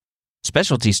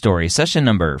Specialty Story, session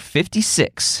number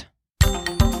 56.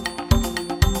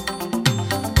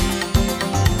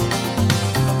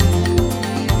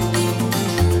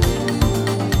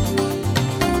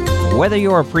 Whether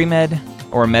you're a pre-med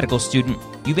or a medical student,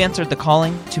 you've answered the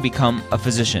calling to become a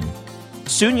physician.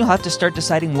 Soon you'll have to start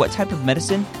deciding what type of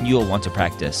medicine you'll want to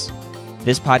practice.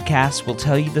 This podcast will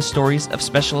tell you the stories of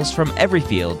specialists from every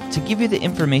field to give you the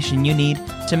information you need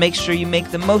to make sure you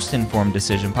make the most informed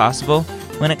decision possible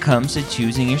when it comes to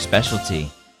choosing your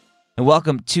specialty. And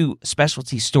welcome to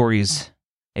Specialty Stories,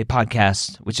 a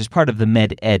podcast which is part of the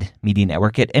MedEd Media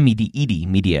Network at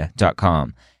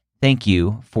mededmedia.com. Thank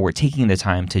you for taking the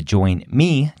time to join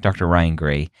me, Dr. Ryan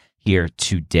Gray, here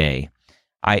today.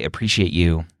 I appreciate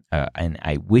you, and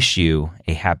I wish you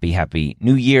a happy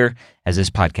new year as this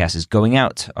podcast is going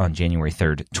out on January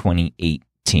 3rd,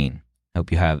 2018. I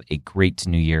hope you have a great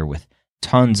new year with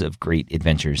tons of great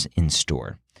adventures in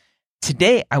store.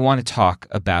 Today, I want to talk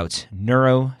about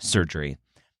neurosurgery.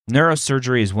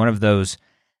 Neurosurgery is one of those,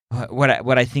 what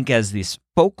I think as these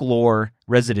folklore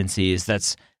residencies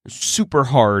that's super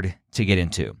hard to get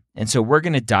into. And so we're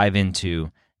going to dive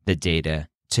into the data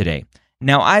today.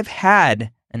 Now, I've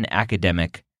had an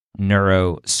academic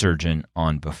neurosurgeon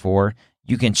on before.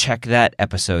 You can check that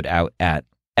episode out at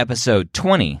episode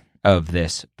 20 of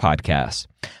this podcast.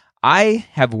 I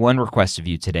have one request of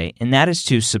you today, and that is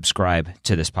to subscribe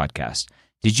to this podcast.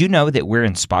 Did you know that we're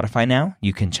in Spotify now?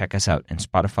 You can check us out in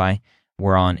Spotify.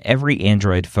 We're on every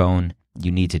Android phone.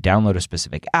 You need to download a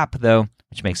specific app, though,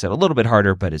 which makes it a little bit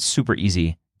harder, but it's super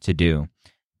easy to do.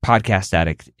 Podcast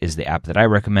Addict is the app that I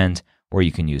recommend, or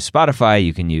you can use Spotify,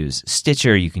 you can use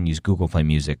Stitcher, you can use Google Play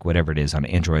Music, whatever it is on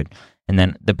Android. And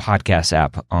then the podcast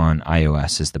app on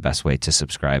iOS is the best way to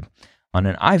subscribe on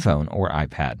an iPhone or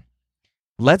iPad.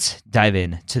 Let's dive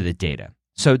into the data.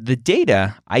 So the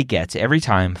data I get every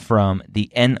time from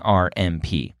the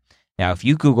NRMP. Now, if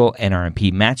you Google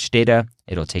NRMP match data,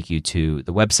 it'll take you to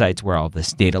the websites where all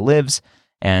this data lives.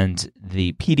 And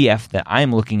the PDF that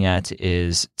I'm looking at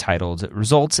is titled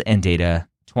Results and Data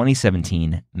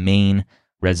 2017 Maine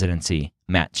Residency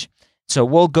Match. So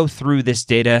we'll go through this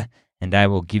data and I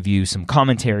will give you some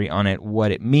commentary on it,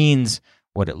 what it means,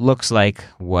 what it looks like,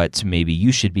 what maybe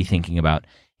you should be thinking about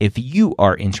if you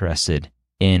are interested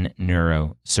in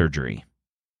neurosurgery.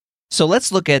 So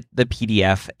let's look at the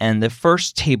PDF, and the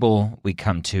first table we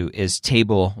come to is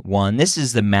Table 1. This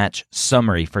is the match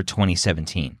summary for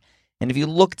 2017. And if you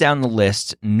look down the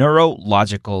list,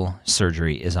 neurological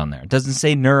surgery is on there. It doesn't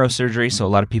say neurosurgery, so a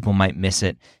lot of people might miss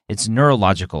it. It's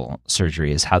neurological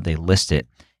surgery is how they list it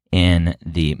in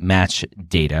the match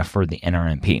data for the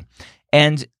NRMP.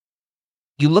 And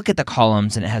you look at the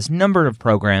columns, and it has number of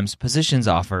programs, positions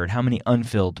offered, how many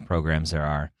unfilled programs there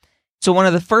are. So one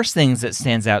of the first things that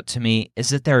stands out to me is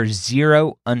that there are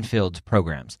 0 unfilled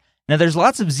programs. Now, there's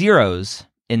lots of zeros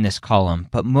in this column,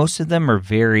 but most of them are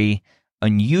very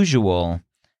unusual,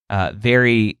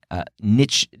 very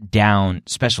niche down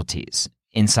specialties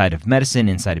inside of medicine,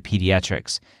 inside of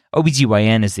pediatrics.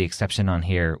 OBGYN is the exception on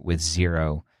here with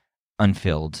 0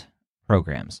 unfilled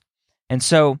programs. And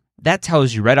so that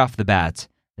tells you right off the bat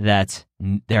that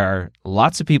there are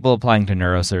lots of people applying to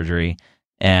neurosurgery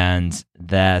and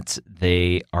that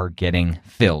they are getting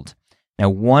filled. Now,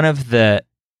 one of the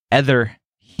other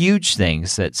huge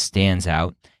things that stands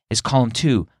out is column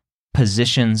 2,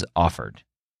 positions offered.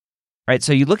 Right?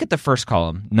 So you look at the first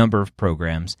column, number of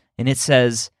programs, and it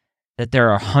says that there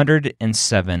are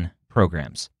 107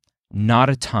 programs. Not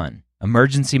a ton.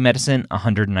 Emergency medicine,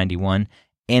 191.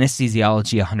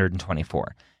 Anesthesiology,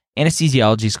 124.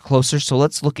 Anesthesiology is closer, so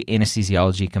let's look at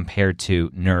anesthesiology compared to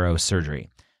neurosurgery.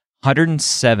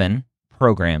 107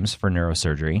 programs for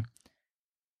neurosurgery,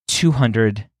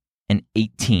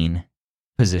 218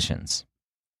 positions.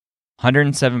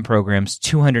 107 programs,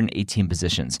 218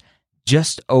 positions,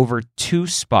 just over 2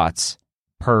 spots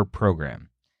per program.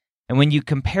 And when you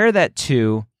compare that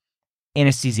to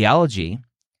anesthesiology,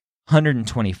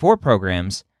 124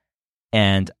 programs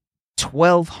and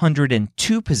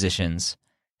 1,202 positions,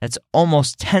 that's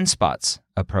almost 10 spots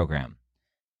a program.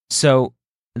 So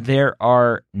there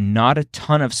are not a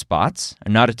ton of spots,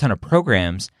 not a ton of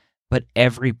programs, but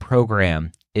every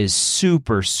program is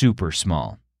super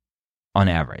small on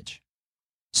average.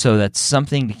 So that's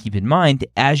something to keep in mind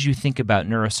as you think about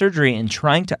neurosurgery and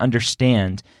trying to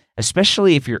understand,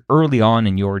 especially if you're early on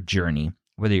in your journey,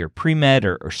 whether you're pre-med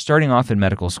or starting off in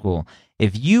medical school,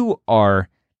 if you are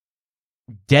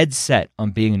dead set on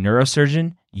being a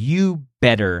neurosurgeon, you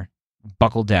better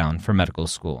buckle down for medical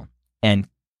school and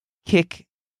kick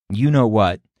you know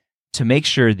what to make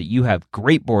sure that you have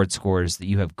great board scores, that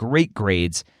you have great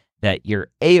grades, that your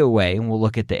AOA, and we'll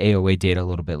look at the AOA data a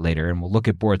little bit later, and we'll look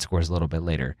at board scores a little bit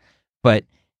later, but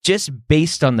just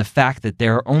based on the fact that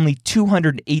there are only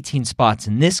 218 spots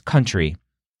in this country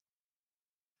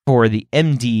for the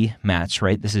MD match,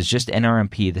 right? This is just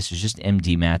NRMP, this is just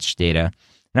MD match data.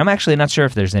 And I'm actually not sure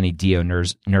if there's any DO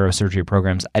neurosurgery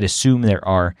programs. I'd assume there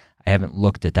are. I haven't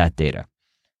looked at that data.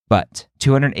 But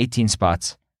 218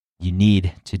 spots, you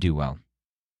need to do well.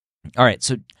 All right,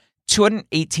 so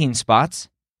 218 spots,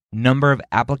 number of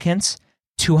applicants,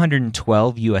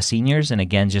 212 U.S. seniors. And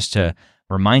again, just to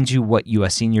remind you what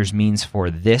U.S. seniors means for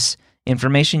this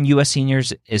information, U.S.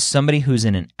 seniors is somebody who's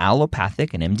in an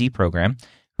allopathic, an MD program,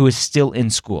 who is still in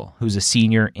school, who's a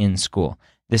senior in school.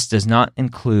 This does not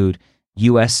include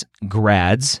U.S.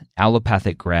 grads,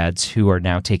 allopathic grads, who are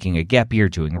now taking a gap year,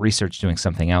 doing research, doing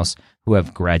something else, who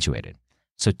have graduated.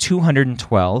 So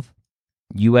 212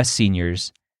 U.S.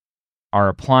 seniors are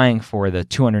applying for the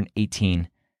 218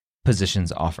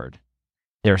 positions offered.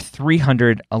 There are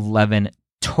 311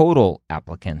 total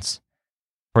applicants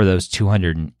for those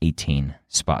 218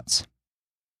 spots.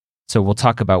 So we'll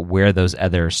talk about where those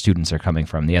other students are coming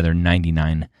from, the other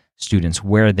 99 students,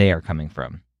 where they are coming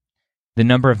from. The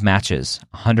number of matches,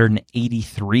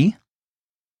 183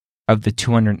 of the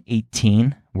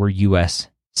 218 were U.S.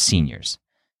 seniors.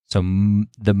 So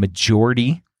the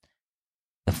majority,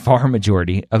 the far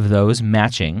majority of those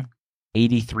matching,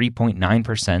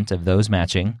 83.9% of those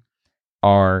matching,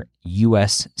 are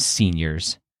U.S.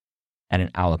 seniors at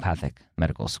an allopathic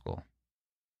medical school.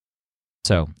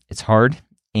 So it's hard,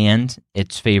 and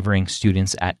it's favoring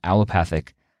students at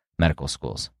allopathic medical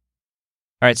schools.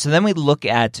 All right, so then we look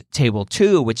at Table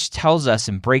 2, which tells us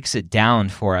and breaks it down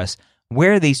for us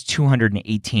where these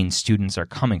 218 students are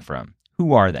coming from.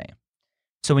 Who are they?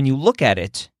 So when you look at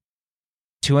it,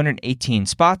 218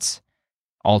 spots,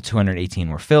 all 218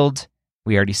 were filled.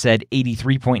 We already said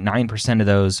 83.9% of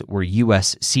those were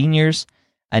U.S. seniors.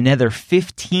 Another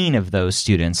 15 of those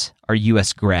students are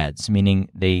U.S. grads, meaning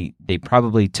they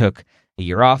probably took a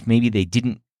year off. Maybe they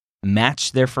didn't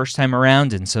match their first time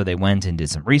around, and so they went and did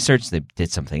some research. They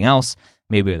did something else.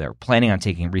 Maybe they were planning on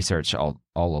taking research all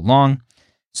along.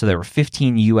 So there were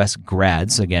 15 U.S.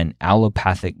 grads, again,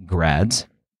 allopathic grads,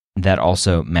 that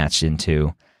also matched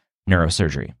into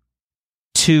neurosurgery.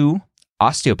 2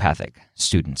 osteopathic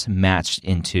students matched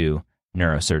into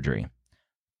neurosurgery.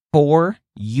 4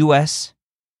 U.S.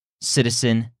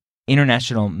 citizen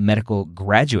international medical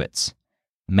graduates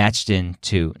matched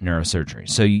into neurosurgery.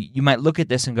 So you might look at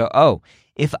this and go, oh,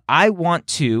 if I want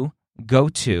to go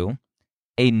to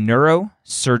a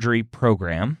neurosurgery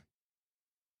program,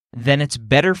 then it's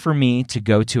better for me to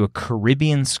go to a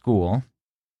Caribbean school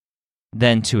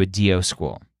than to a DO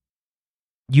school.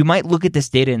 You might look at this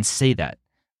data and say that,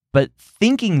 but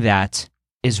thinking that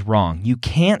is wrong. You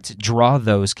can't draw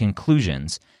those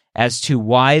conclusions as to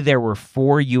why there were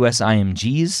 4 U.S.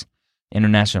 IMGs,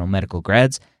 international medical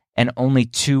grads, and only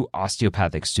 2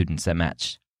 osteopathic students that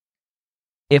matched.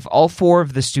 If all 4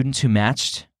 of the students who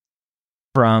matched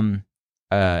from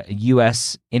a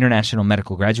U.S. international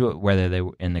medical graduate, whether they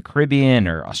were in the Caribbean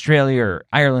or Australia or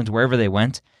Ireland, wherever they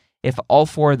went, if all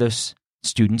 4 of those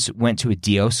students went to a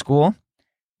DO school,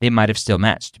 they might have still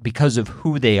matched because of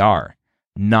who they are,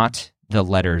 not the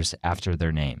letters after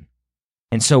their name.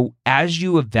 And so as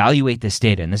you evaluate this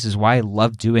data, and this is why I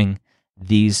love doing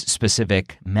these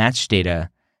specific match data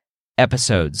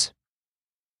episodes,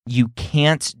 you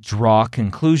can't draw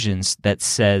conclusions that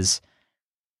says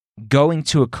going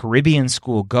to a Caribbean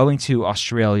school, going to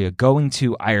Australia, going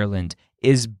to Ireland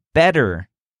is better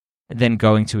than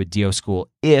going to a DO school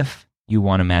if you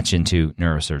want to match into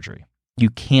neurosurgery. You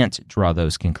can't draw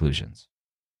those conclusions.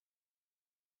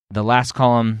 The last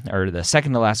column, or the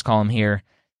second to last column here,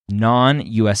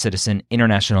 non-U.S. citizen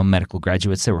international medical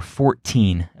graduates, there were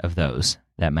 14 of those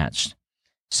that matched.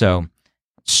 So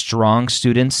strong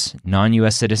students,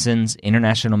 non-U.S. citizens,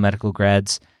 international medical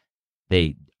grads,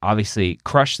 they obviously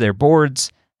crushed their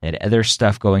boards, they had other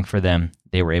stuff going for them.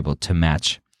 They were able to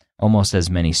match almost as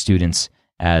many students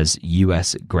as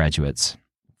U.S. graduates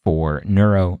for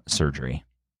neurosurgery.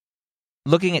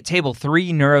 Looking at Table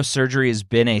 3, neurosurgery has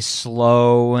been a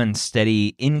slow and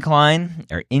steady incline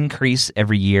or increase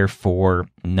every year for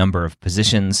number of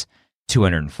positions,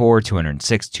 204,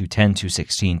 206, 210,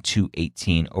 216,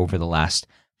 218 over the last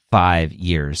 5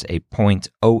 years, a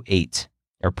 0.08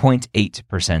 or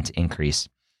 0.8% increase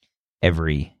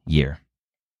every year.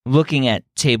 Looking at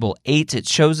Table 8, it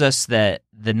shows us that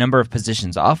the number of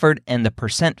positions offered and the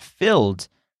percent filled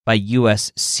by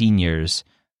U.S. seniors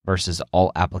versus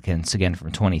all applicants, again,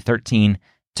 from 2013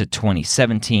 to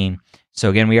 2017.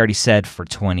 So again, we already said for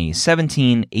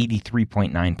 2017,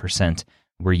 83.9%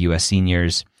 were U.S.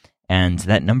 seniors, and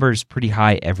that number is pretty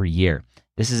high every year.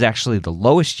 This is actually the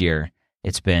lowest year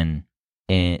it's been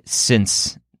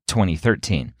since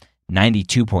 2013.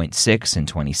 92.6 in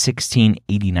 2016,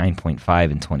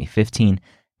 89.5 in 2015,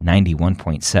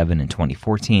 91.7 in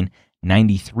 2014,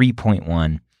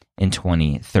 93.1 in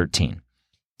 2013.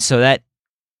 So that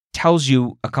tells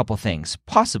you a couple things,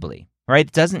 possibly, right?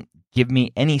 It doesn't give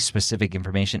me any specific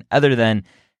information other than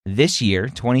this year,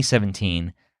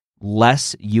 2017,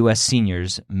 less U.S.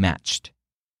 seniors matched,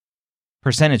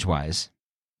 percentage-wise,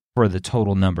 for the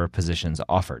total number of positions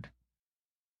offered.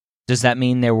 Does that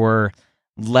mean there were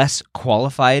less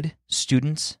qualified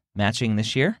students matching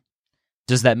this year?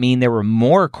 Does that mean there were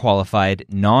more qualified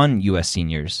non-U.S.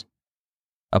 seniors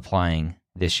applying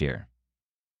this year?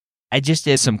 I just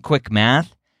did some quick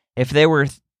math. If there were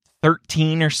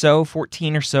 13 or so,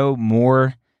 14 or so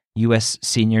more U.S.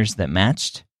 seniors that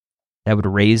matched, that would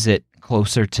raise it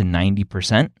closer to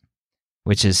 90%,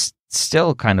 which is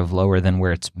still kind of lower than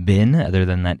where it's been, other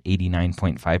than that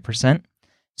 89.5%.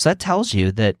 So that tells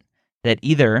you that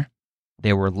either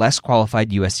there were less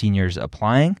qualified U.S. seniors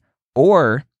applying,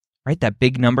 or, right, that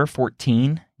big number,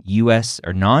 14 U.S.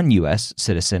 or non-U.S.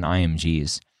 citizen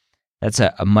IMGs. That's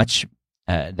a much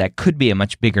that could be a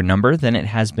much bigger number than it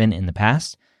has been in the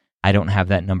past. I don't have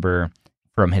that number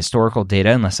from historical data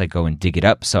unless I go and dig it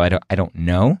up, so I don't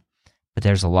know. But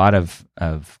there's a lot of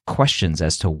questions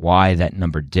as to why that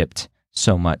number dipped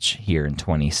so much here in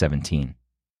 2017.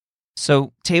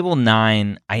 So Table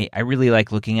 9, I really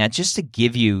like looking at just to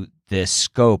give you the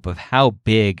scope of how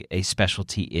big a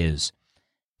specialty is.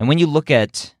 And when you look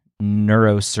at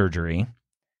neurosurgery,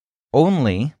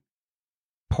 only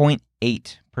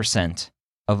 0.8%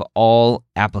 of all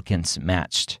applicants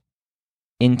matched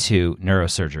into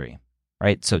neurosurgery,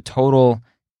 right? So total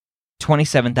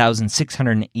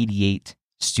 27,688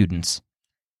 students.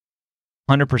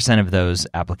 100% of those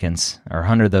applicants, or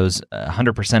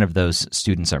 100% of those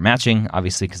students are matching,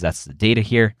 obviously, because that's the data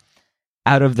here.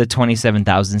 Out of the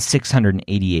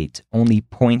 27,688, only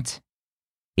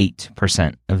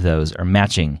 0.8% of those are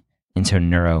matching into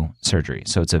neurosurgery.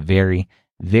 So it's a very,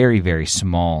 very, very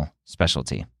small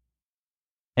specialty.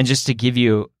 And just to give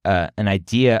you an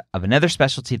idea of another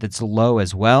specialty that's low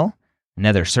as well,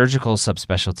 another surgical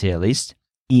subspecialty at least,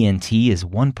 ENT is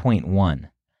 1.1.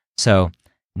 So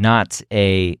not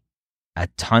a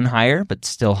ton higher, but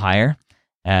still higher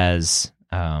as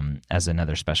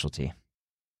another specialty.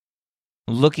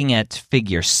 Looking at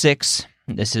figure 6,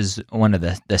 this is one of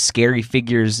the scary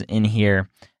figures in here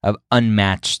of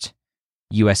unmatched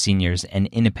U.S. seniors and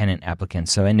independent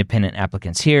applicants. So independent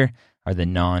applicants here are the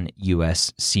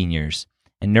non-U.S. seniors.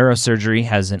 And neurosurgery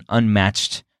has an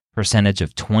unmatched percentage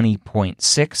of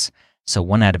 20.6. So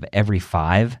 1 out of every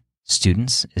 5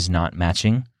 students is not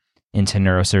matching into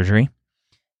neurosurgery.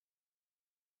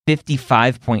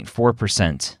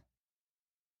 55.4%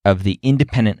 of the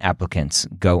independent applicants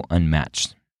go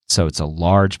unmatched. So it's a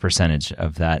large percentage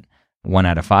of that 1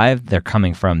 out of 5. They're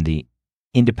coming from the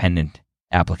independent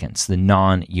applicants, the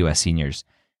non-U.S. seniors.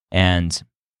 And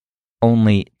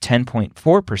only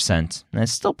 10.4%, and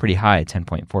that's still pretty high,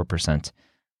 10.4%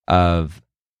 of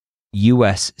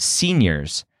U.S.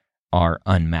 seniors are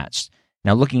unmatched.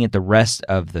 Now, looking at the rest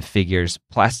of the figures,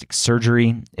 plastic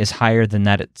surgery is higher than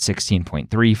that at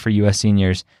 16.3% for U.S.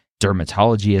 seniors.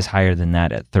 Dermatology is higher than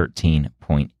that at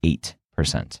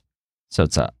 13.8%. So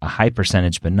it's a high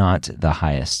percentage, but not the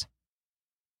highest.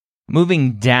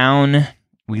 Moving down,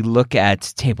 we look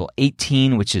at Table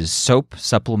 18, which is SOAP,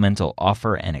 Supplemental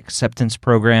Offer and Acceptance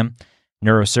Program.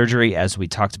 Neurosurgery, as we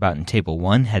talked about in Table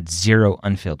 1, had 0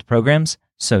 unfilled programs,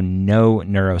 so no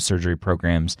neurosurgery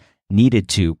programs needed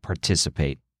to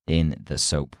participate in the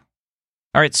SOAP.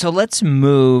 All right, so let's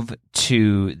move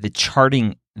to the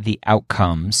Charting the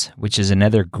Outcomes, which is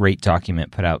another great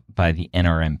document put out by the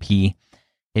NRMP.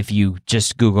 If you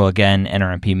just Google again,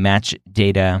 NRMP match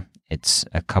data, it's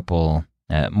a couple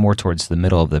more towards the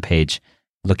middle of the page,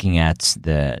 looking at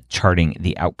the Charting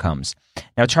the Outcomes.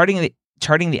 Now, Charting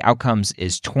the Outcomes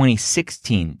is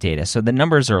 2016 data, so the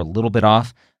numbers are a little bit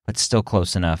off, but still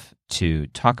close enough to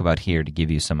talk about here to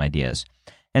give you some ideas.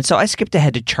 And so I skipped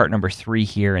ahead to chart number 3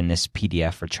 here in this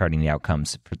PDF for Charting the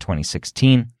Outcomes for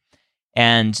 2016.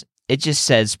 And it just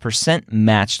says percent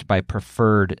matched by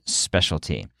preferred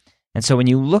specialty. And so when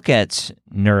you look at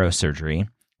neurosurgery,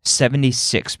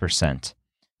 76%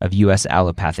 of U.S.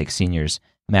 allopathic seniors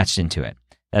matched into it.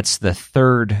 That's the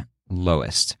third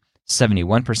lowest.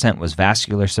 71% was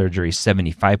vascular surgery,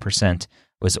 75%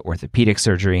 was orthopedic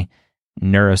surgery,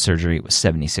 neurosurgery was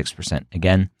 76%.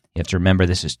 Again, you have to remember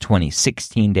this is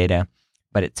 2016 data,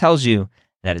 but it tells you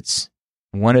that it's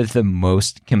one of the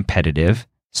most competitive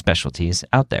specialties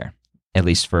out there, at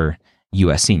least for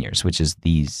U.S. seniors, which is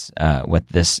what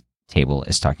this table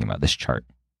is talking about, this chart.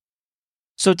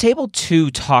 So Table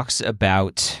 2 talks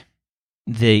about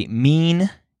the mean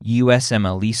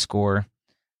USMLE score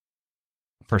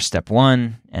for Step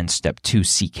 1 and Step 2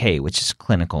 CK, which is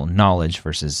clinical knowledge,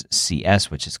 versus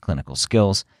CS, which is clinical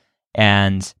skills.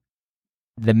 And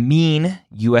the mean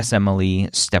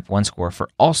USMLE Step 1 score for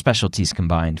all specialties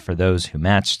combined for those who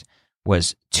matched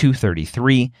was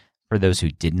 233. For those who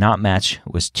did not match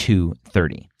was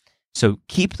 230. So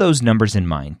keep those numbers in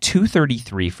mind.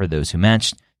 233 for those who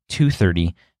matched,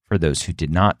 230 for those who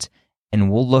did not. And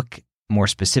we'll look more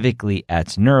specifically at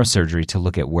neurosurgery to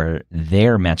look at where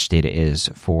their match data is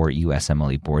for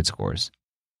USMLE board scores.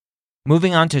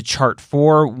 Moving on to chart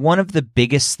 4, one of the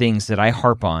biggest things that I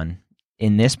harp on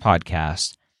in this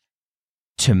podcast,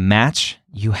 to match,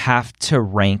 you have to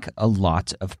rank a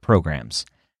lot of programs.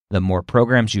 The more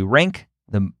programs you rank,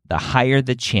 the higher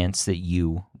the chance that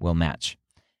you will match.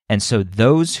 And so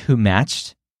those who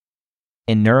matched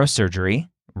in neurosurgery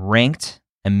ranked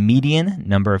a median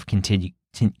number of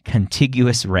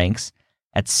contiguous ranks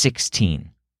at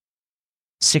 16.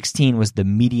 16 was the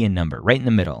median number, right in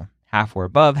the middle. Half were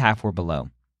above, half were below.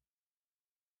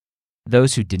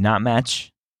 Those who did not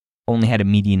match only had a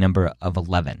median number of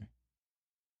 11.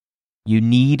 You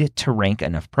need to rank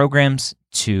enough programs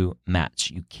to match.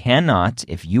 You cannot,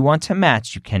 if you want to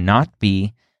match, you cannot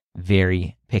be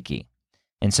very picky.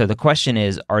 And so the question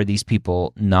is, are these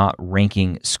people not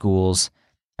ranking schools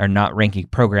or not ranking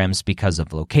programs because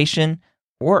of location?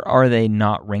 Or are they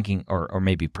not ranking, or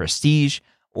maybe prestige?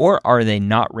 Or are they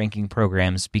not ranking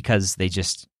programs because they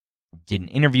just did an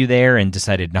interview there and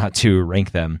decided not to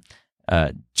rank them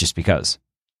just because?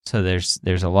 So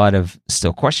there's a lot of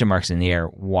still question marks in the air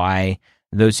why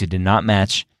those who did not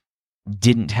match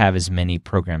didn't have as many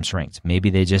programs ranked. Maybe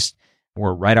they just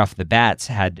were right off the bats,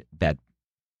 had bad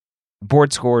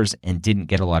board scores and didn't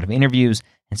get a lot of interviews,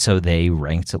 and so they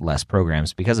ranked less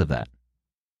programs because of that.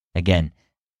 Again,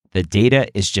 the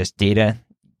data is just data.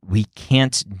 We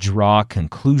can't draw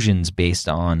conclusions based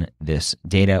on this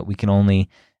data. We can only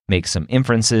make some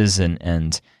inferences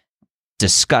and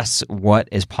discuss what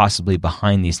is possibly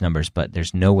behind these numbers, but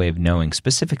there's no way of knowing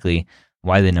specifically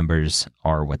why the numbers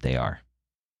are what they are.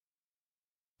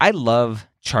 I love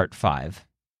chart 5.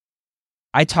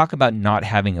 I talk about not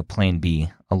having a plan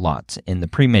B a lot in the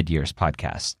Pre-Med Years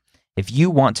podcast. If you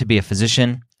want to be a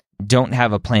physician, don't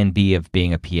have a plan B of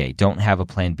being a PA. Don't have a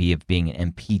plan B of being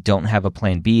an MP. Don't have a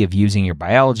plan B of using your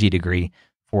biology degree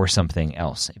for something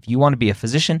else. If you want to be a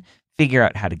physician, figure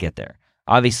out how to get there.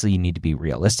 Obviously, you need to be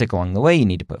realistic along the way. You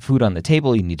need to put food on the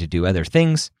table. You need to do other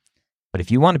things. But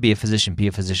if you want to be a physician, be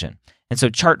a physician. And so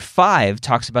chart 5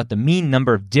 talks about the mean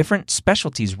number of different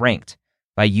specialties ranked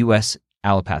by U.S.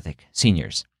 allopathic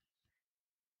seniors.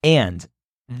 And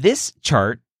this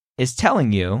chart is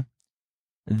telling you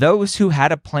those who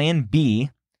had a plan B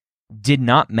did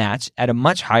not match at a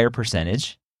much higher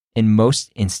percentage in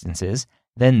most instances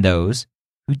than those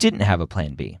who didn't have a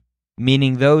plan B,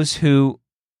 meaning those who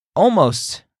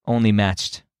almost only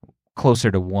matched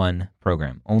closer to one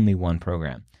program, only one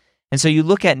program. And so you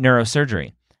look at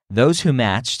neurosurgery. Those who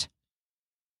matched,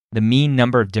 the mean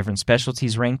number of different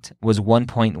specialties ranked was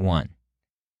 1.1,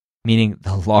 meaning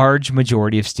the large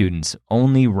majority of students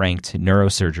only ranked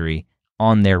neurosurgery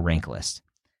on their rank list.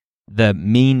 The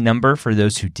mean number for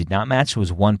those who did not match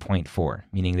was 1.4,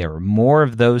 meaning there were more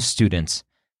of those students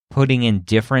putting in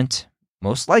different,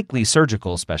 most likely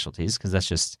surgical specialties, because that's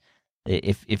just,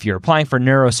 if you're applying for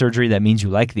neurosurgery, that means you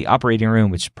like the operating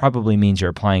room, which probably means you're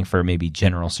applying for maybe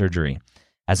general surgery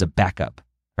as a backup,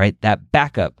 right? That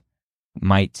backup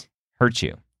might hurt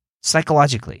you.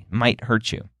 Psychologically, might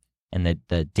hurt you. And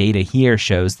the data here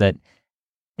shows that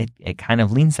it kind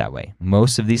of leans that way.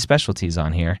 Most of these specialties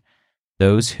on here,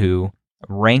 those who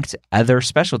ranked other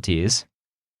specialties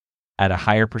at a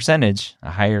higher percentage,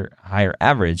 a higher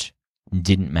average,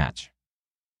 didn't match.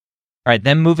 All right,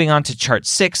 then moving on to chart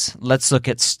 6, let's look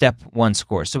at step 1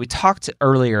 score. So we talked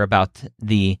earlier about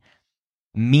the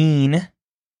mean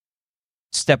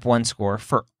step 1 score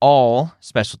for all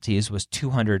specialties was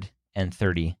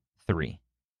 233.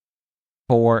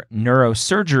 For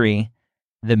neurosurgery,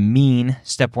 the mean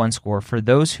step 1 score for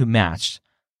those who matched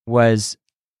was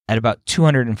at about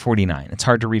 249. It's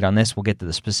hard to read on this. We'll get to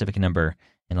the specific number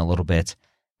in a little bit.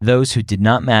 Those who did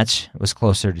not match was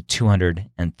closer to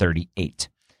 238.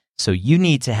 So you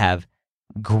need to have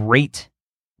great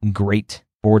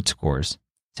board scores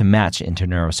to match into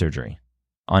neurosurgery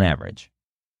on average.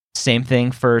 Same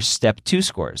thing for step 2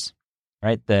 scores,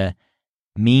 right? The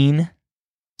mean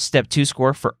step 2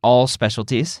 score for all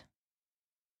specialties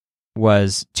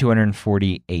was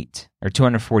 248, or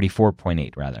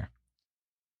 244.8 rather.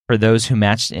 For those who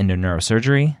matched into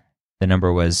neurosurgery, the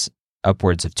number was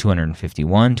upwards of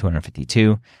 251,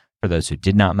 252. For those who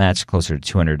did not match, closer to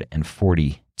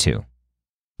 242. You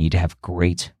need to have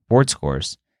great board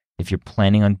scores if you're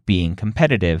planning on being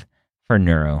competitive for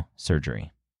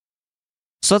neurosurgery.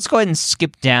 So let's go ahead and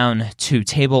skip down to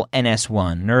table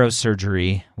NS1,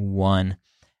 Neurosurgery 1.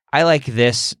 I like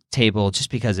this table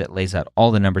just because it lays out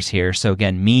all the numbers here. So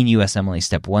again, mean USMLE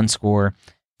Step 1 score,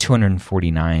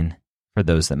 249 for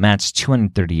those that matched,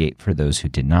 238 for those who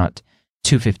did not,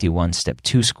 251 Step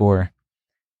 2 score,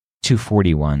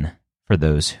 241 for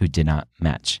those who did not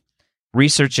match.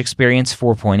 Research experience,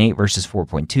 4.8 versus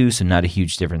 4.2, so not a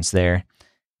huge difference there.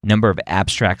 Number of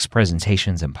abstracts,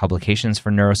 presentations, and publications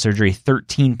for neurosurgery,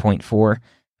 13.4 for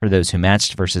those who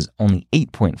matched versus only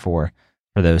 8.4 for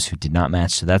those who did not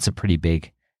match. So that's a pretty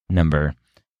big number.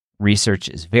 Research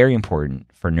is very important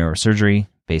for neurosurgery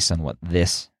based on what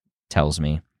this tells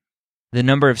me. The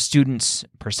number of students,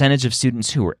 percentage of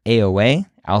students who were AOA,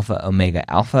 Alpha Omega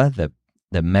Alpha,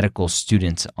 the Medical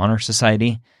Students Honor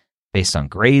Society, based on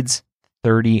grades,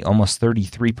 almost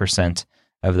 33%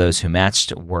 of those who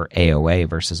matched were AOA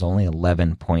versus only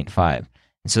 11.5. And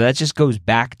so that just goes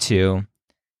back to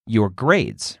your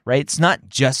grades, right? It's not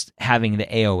just having the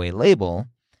AOA label,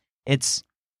 it's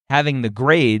having the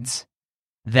grades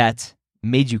that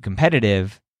made you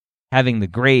competitive, having the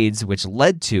grades which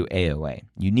led to AOA.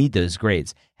 You need those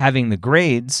grades. Having the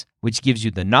grades which gives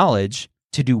you the knowledge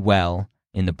to do well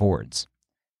in the boards.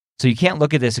 So you can't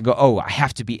look at this and go, oh, I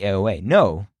have to be AOA.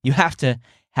 No, you have to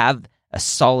have a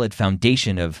solid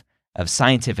foundation of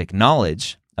scientific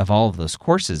knowledge of all of those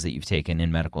courses that you've taken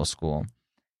in medical school,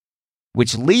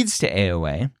 which leads to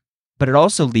AOA, but it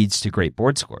also leads to great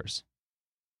board scores.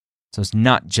 So it's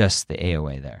not just the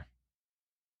AOA there.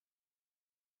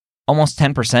 Almost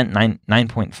 10%,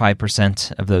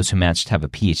 9.5% of those who matched have a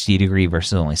PhD degree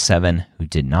versus only 7 who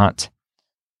did not.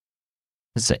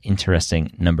 This is an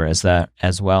interesting number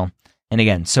as well. And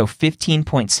again, so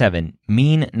 15.7,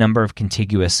 mean number of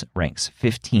contiguous ranks,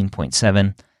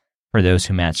 15.7 for those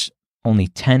who matched, only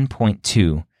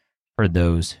 10.2 for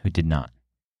those who did not.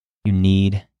 You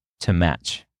need to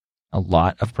match a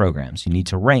lot of programs. You need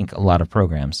to rank a lot of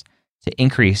programs to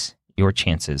increase your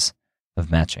chances of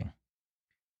matching.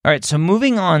 All right, so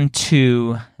moving on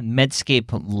to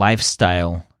Medscape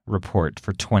Lifestyle Report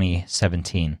for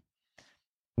 2017.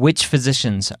 Which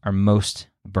physicians are most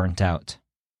burnt out?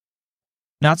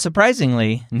 Not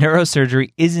surprisingly,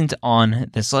 neurosurgery isn't on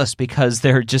this list because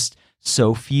there are just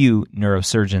so few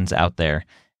neurosurgeons out there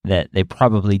that they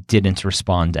probably didn't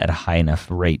respond at a high enough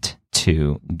rate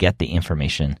to get the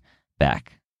information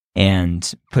back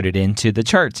and put it into the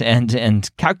chart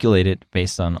and calculate it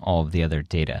based on all of the other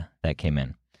data that came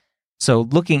in. So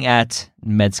looking at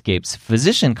Medscape's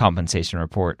physician compensation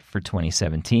report for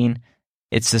 2017,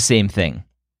 it's the same thing.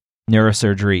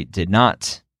 Neurosurgery did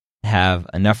not have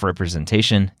enough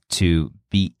representation to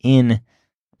be in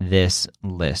this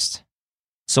list.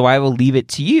 So I will leave it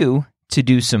to you to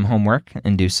do some homework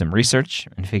and do some research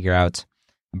and figure out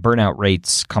burnout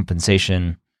rates,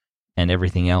 compensation, and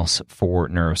everything else for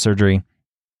neurosurgery.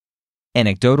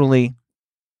 Anecdotally,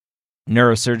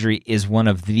 neurosurgery is one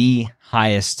of the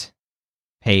highest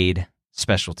paid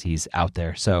specialties out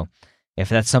there. So if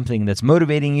that's something that's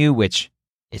motivating you, which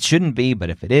it shouldn't be,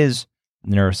 but if it is,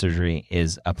 neurosurgery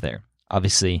is up there.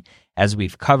 Obviously, as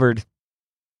we've covered,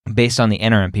 based on the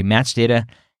NRMP match data,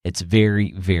 it's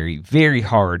very, very, very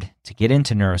hard to get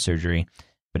into neurosurgery.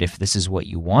 But if this is what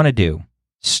you want to do,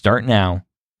 start now.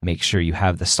 Make sure you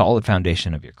have the solid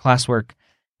foundation of your classwork,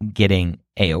 getting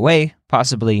AOA,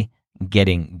 possibly,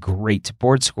 getting great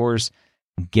board scores,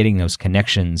 getting those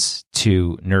connections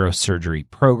to neurosurgery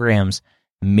programs.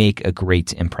 Make a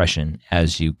great impression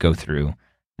as you go through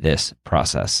this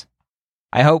process.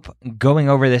 I hope going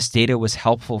over this data was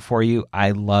helpful for you.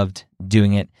 I loved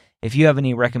doing it. If you have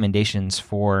any recommendations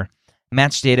for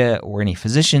match data or any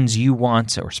physicians you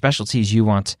want or specialties you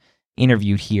want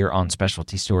interviewed here on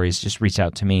Specialty Stories, just reach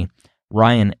out to me,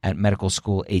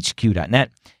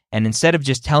 ryan@medicalschoolhq.net. And instead of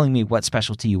just telling me what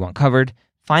specialty you want covered,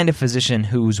 find a physician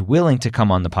who's willing to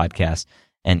come on the podcast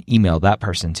and email that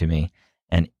person to me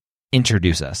and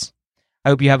introduce us. I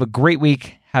hope you have a great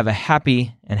week. Have a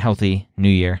happy and healthy new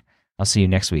year. I'll see you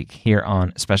next week here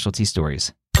on Specialty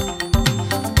Stories.